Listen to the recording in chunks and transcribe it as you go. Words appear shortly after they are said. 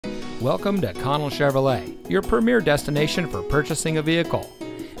Welcome to Connell Chevrolet, your premier destination for purchasing a vehicle.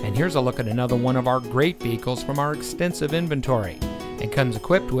 And here's a look at another one of our great vehicles from our extensive inventory. It comes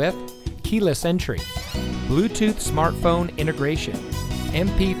equipped with keyless entry, Bluetooth smartphone integration,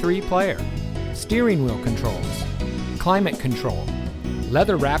 MP3 player, steering wheel controls, climate control,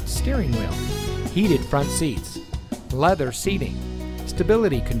 leather-wrapped steering wheel, heated front seats, leather seating,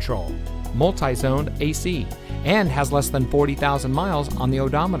 stability control, multi-zoned AC, and has less than 40,000 miles on the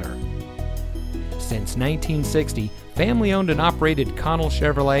odometer. Since 1960, family-owned and operated Connell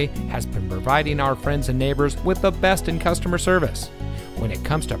Chevrolet has been providing our friends and neighbors with the best in customer service. When it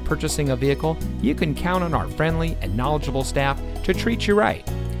comes to purchasing a vehicle, you can count on our friendly and knowledgeable staff to treat you right.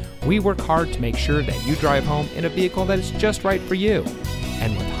 We work hard to make sure that you drive home in a vehicle that is just right for you.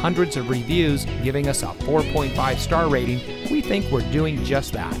 And with hundreds of reviews giving us a 4.5 star rating, we think we're doing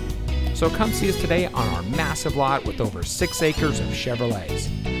just that. So come see us today on our massive lot with over 6 acres of Chevrolets.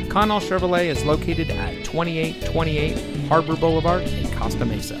 Connell Chevrolet is located at 2828 Harbor Boulevard in Costa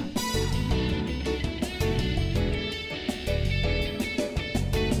Mesa.